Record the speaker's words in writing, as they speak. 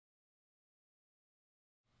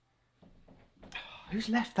Who's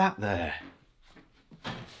left that there?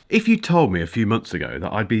 If you told me a few months ago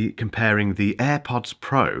that I'd be comparing the AirPods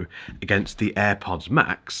Pro against the AirPods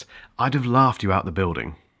Max, I'd have laughed you out the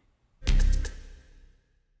building.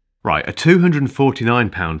 Right, a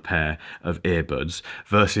 £249 pair of earbuds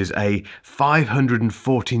versus a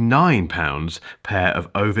 £549 pair of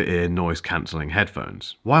over-ear noise-cancelling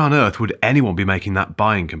headphones. Why on earth would anyone be making that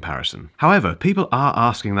buying comparison? However, people are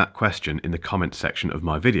asking that question in the comments section of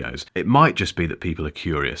my videos. It might just be that people are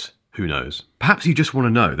curious. Who knows? Perhaps you just want to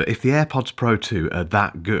know that if the AirPods Pro 2 are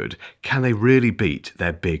that good, can they really beat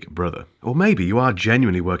their big brother? Or maybe you are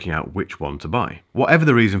genuinely working out which one to buy. Whatever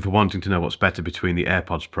the reason for wanting to know what's better between the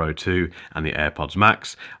AirPods Pro 2 and the AirPods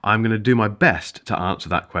Max, I'm going to do my best to answer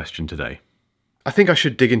that question today. I think I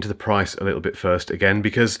should dig into the price a little bit first again,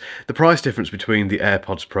 because the price difference between the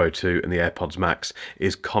AirPods Pro 2 and the AirPods Max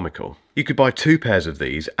is comical. You could buy 2 pairs of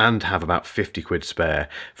these and have about 50 quid spare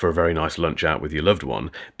for a very nice lunch out with your loved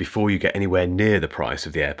one before you get anywhere near the price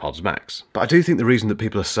of the AirPods Max. But I do think the reason that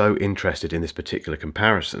people are so interested in this particular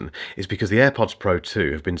comparison is because the AirPods Pro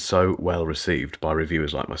 2 have been so well received by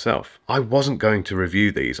reviewers like myself. I wasn't going to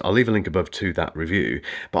review these, I'll leave a link above to that review,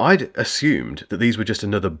 but I'd assumed that these were just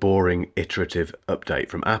another boring iterative update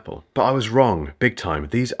from Apple. But I was wrong, big time.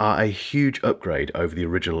 These are a huge upgrade over the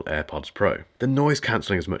original AirPods Pro. The noise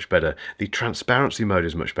cancelling is much better, the transparency mode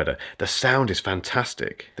is much better, the sound is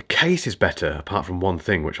fantastic, the case is better apart from one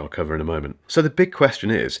thing which I'll cover in a moment. So the big question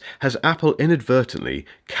is, has Apple inadvertently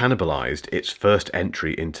cannibalised its first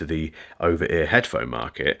entry into the over-ear headphone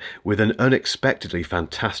market with an unexpectedly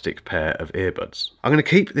fantastic pair of earbuds? I'm going to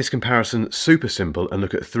keep this comparison super simple and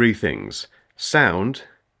look at 3 things: sound,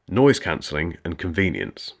 noise cancelling and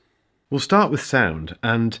convenience. We'll start with sound,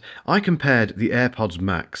 and I compared the AirPods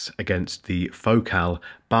Max against the Focal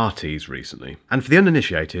Barties recently. And for the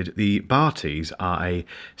uninitiated, the Barties are a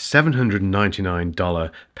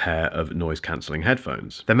 $799 pair of noise cancelling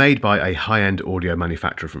headphones. They're made by a high-end audio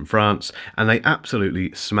manufacturer from France, and they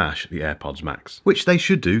absolutely smash the AirPods Max, which they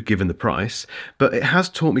should do given the price, but it has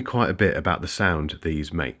taught me quite a bit about the sound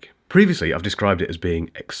these make. Previously, I've described it as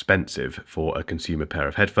being expensive for a consumer pair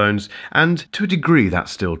of headphones, and to a degree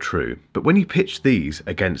that's still true. But when you pitch these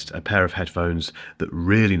against a pair of headphones that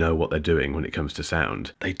really know what they're doing when it comes to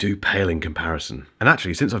sound, they do pale in comparison. And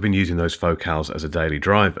actually, since I've been using those Focals as a daily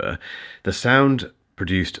driver, the sound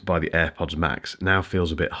produced by the AirPods Max now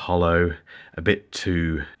feels a bit hollow, a bit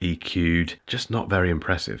too EQ'd, just not very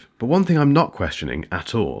impressive. But one thing I'm not questioning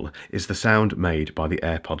at all is the sound made by the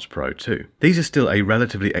AirPods Pro 2. These are still a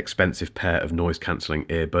relatively expensive pair of noise-cancelling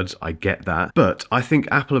earbuds, I get that, but I think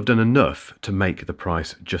Apple have done enough to make the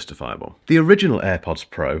price justifiable. The original AirPods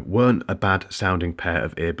Pro weren't a bad sounding pair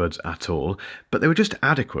of earbuds at all, but they were just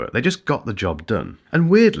adequate, they just got the job done. And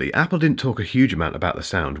weirdly, Apple didn't talk a huge amount about the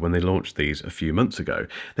sound when they launched these a few months ago.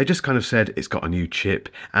 They just kind of said it's got a new chip,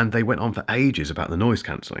 and they went on for ages about the noise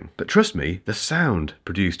cancelling. But trust me, the sound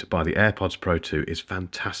produced by the AirPods Pro 2 is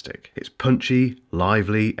fantastic. It's punchy,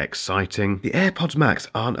 lively, exciting. The AirPods Max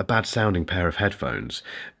aren't a bad sounding pair of headphones,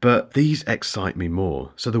 but these excite me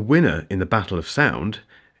more. So the winner in the battle of sound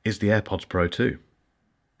is the AirPods Pro 2.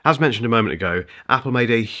 As mentioned a moment ago, Apple made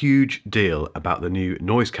a huge deal about the new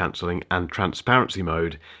noise cancelling and transparency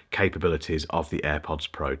mode capabilities of the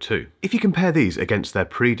AirPods Pro 2. If you compare these against their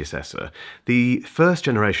predecessor, the first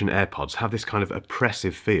generation AirPods have this kind of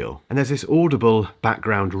oppressive feel, and there's this audible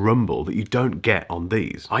background rumble that you don't get on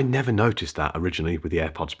these. I never noticed that originally with the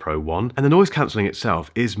AirPods Pro 1, and the noise cancelling itself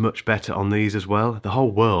is much better on these as well. The whole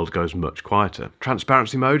world goes much quieter.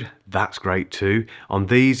 Transparency mode, that's great too. On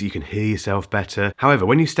these you can hear yourself better. However,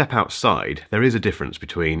 when you step outside, there is a difference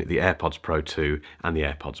between the AirPods Pro 2 and the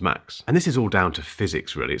AirPods Max. And this is all down to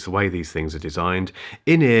physics really, it's the way these things are designed.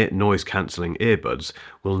 In-ear noise cancelling earbuds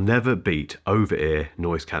will never beat over-ear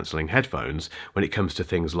noise cancelling headphones when it comes to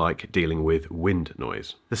things like dealing with wind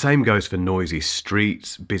noise. The same goes for noisy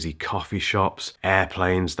streets, busy coffee shops,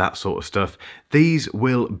 airplanes, that sort of stuff. These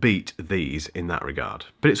will beat these in that regard.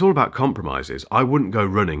 But it's all about compromises. I wouldn't go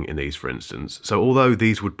running in these, for instance, so although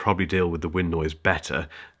these would probably deal with the wind noise better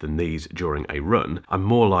than these during a run, I'm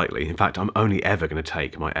more likely, in fact I'm only ever going to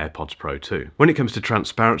take my AirPods Pro 2. When it comes to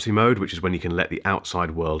transparency mode, which is when you can let the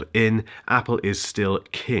outside world in, Apple is still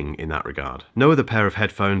king in that regard. No other pair of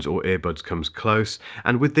headphones or earbuds comes close,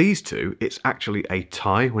 and with these two it's actually a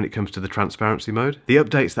tie when it comes to the transparency mode. The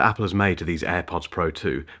updates that Apple has made to these AirPods Pro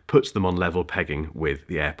 2 puts them on level pegging with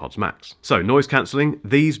the AirPods Max. So noise cancelling,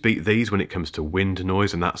 these beat these when it comes to wind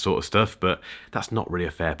noise and that sort of stuff, but that's not really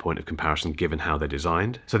a fair point of comparison given how they're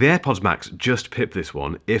designed. So the AirPods Max just pip this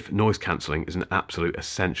one if noise cancelling is an absolute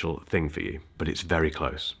essential thing for you, but it's very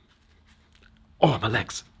close. Oh, my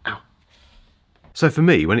legs, ow. So for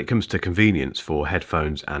me, when it comes to convenience for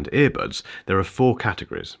headphones and earbuds, there are 4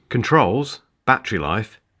 categories: controls, battery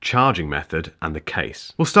life, charging method, and the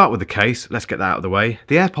case. We'll start with the case. Let's get that out of the way.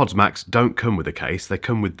 The AirPods Max don't come with a case, they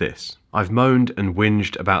come with this. I've moaned and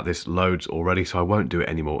whinged about this loads already, so I won't do it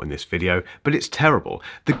anymore in this video, but it's terrible.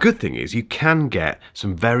 The good thing is you can get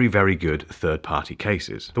some very, very good third-party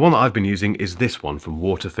cases. The one that I've been using is this one from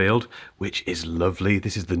Waterfield, which is lovely.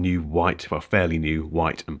 This is the new white, well, fairly new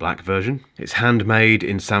white and black version. It's handmade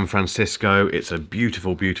in San Francisco. It's a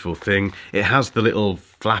beautiful, beautiful thing. It has the little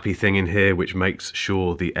flappy thing in here, which makes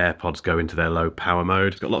sure the AirPods go into their low power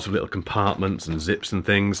mode. It's got lots of little compartments and zips and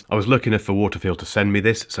things. I was lucky enough for Waterfield to send me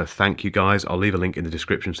this, so thank you guys. I'll leave a link in the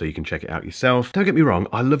description so you can check it out yourself. Don't get me wrong,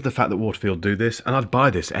 I love the fact that Waterfield do this, and I'd buy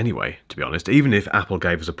this anyway, to be honest. Even if Apple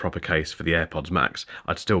gave us a proper case for the AirPods Max,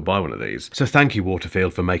 I'd still buy one of these. So thank you,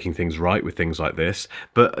 Waterfield, for making things right with things like this.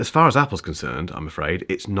 But as far as Apple's concerned, I'm afraid,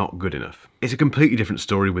 it's not good enough. It's a completely different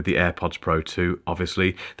story with the AirPods Pro 2,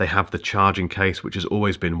 obviously. They have the charging case, which has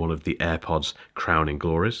always been one of the AirPods' crowning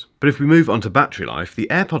glories. But if we move on to battery life, the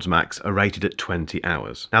AirPods Max are rated at 20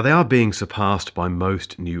 hours. Now, they are being surpassed by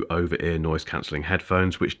most new over-ear noise-cancelling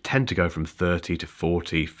headphones, which tend to go from 30 to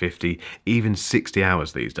 40, 50, even 60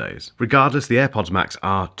 hours these days. Regardless, the AirPods Max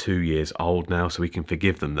are 2 years old now, so we can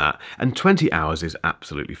forgive them that, and 20 hours is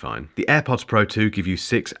absolutely fine. The AirPods Pro 2 give you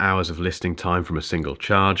 6 hours of listening time from a single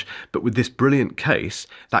charge, but with this brilliant case,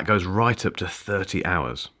 that goes right up to 30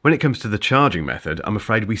 hours. When it comes to the charging method, I'm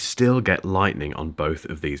afraid we still get lightning on both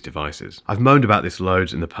of these devices. I've moaned about this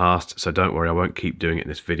loads in the past, so don't worry, I won't keep doing it in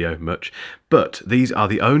this video much, but these are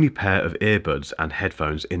the only pair of earbuds and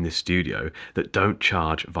headphones in this studio that don't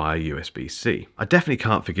charge via USB-C. I definitely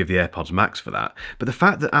can't forgive the AirPods Max for that, but the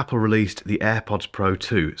fact that Apple released the AirPods Pro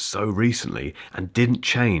 2 so recently and didn't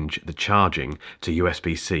change the charging to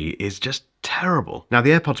USB-C is just terrible. Now, the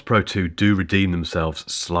AirPods Pro 2 do redeem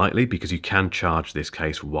themselves slightly because you can charge this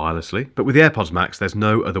case wirelessly, but with the AirPods Max, there's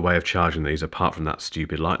no other way of charging these apart from that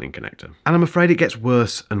stupid lightning connector. And I'm afraid it gets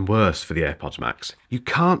worse and worse for the AirPods Max. You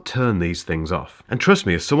can't turn these things off. And trust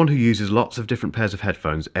me, as someone who uses lots of different pairs of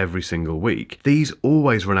headphones every single week, these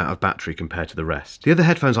always run out of battery compared to the rest. The other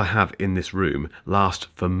headphones I have in this room last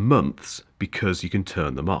for months because you can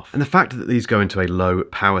turn them off. And the fact that these go into a low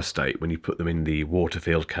power state when you put them in the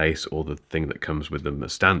Waterfield case or the thing that comes with them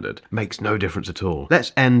as standard makes no difference at all.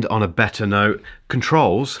 Let's end on a better note.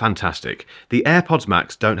 Controls, fantastic. The AirPods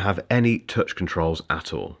Max don't have any touch controls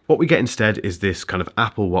at all. What we get instead is this kind of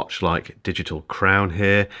Apple Watch-like digital crown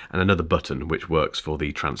here and another button which works for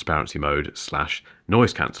the transparency mode /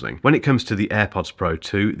 noise cancelling. When it comes to the AirPods Pro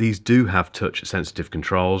 2, these do have touch sensitive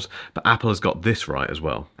controls, but Apple has got this right as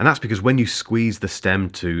well. And that's because when you squeeze the stem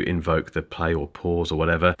to invoke the play or pause or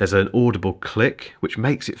whatever, there's an audible click, which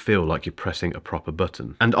makes it feel like you're pressing a proper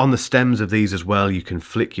button. And on the stems of these as well, you can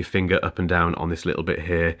flick your finger up and down on this little bit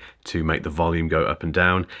here to make the volume go up and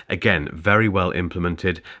down. Again, very well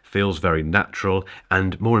implemented, feels very natural,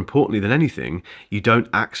 and more importantly than anything, you don't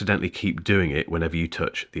accidentally keep doing it whenever you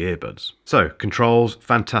touch the earbuds. So, controls,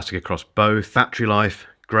 fantastic across both. Battery life,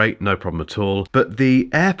 great, no problem at all. But the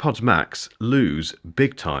AirPods Max lose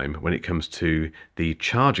big time when it comes to the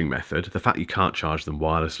charging method, the fact you can't charge them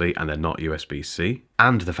wirelessly and they're not USB-C,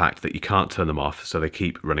 and the fact that you can't turn them off so they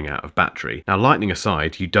keep running out of battery. Now, lightning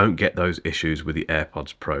aside, you don't get those issues with the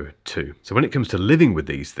AirPods Pro 2. So when it comes to living with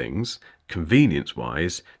these things,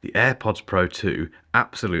 convenience-wise, the AirPods Pro 2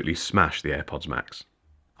 absolutely smash the AirPods Max.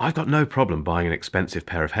 I've got no problem buying an expensive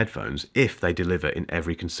pair of headphones if they deliver in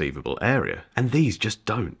every conceivable area, and these just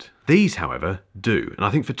don't. These, however, do, and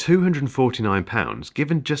I think for £249,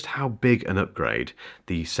 given just how big an upgrade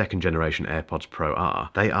the second generation AirPods Pro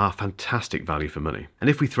are, they are fantastic value for money. And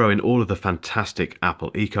if we throw in all of the fantastic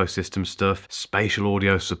Apple ecosystem stuff, spatial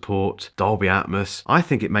audio support, Dolby Atmos, I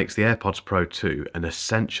think it makes the AirPods Pro 2 an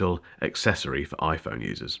essential accessory for iPhone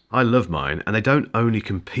users. I love mine, and they don't only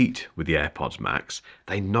compete with the AirPods Max,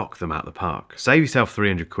 they knock them out the park. Save yourself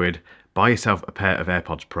 300 quid, buy yourself a pair of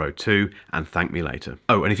AirPods Pro 2 and thank me later.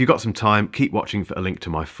 Oh, and if you've got some time, keep watching for a link to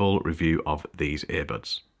my full review of these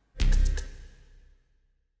earbuds.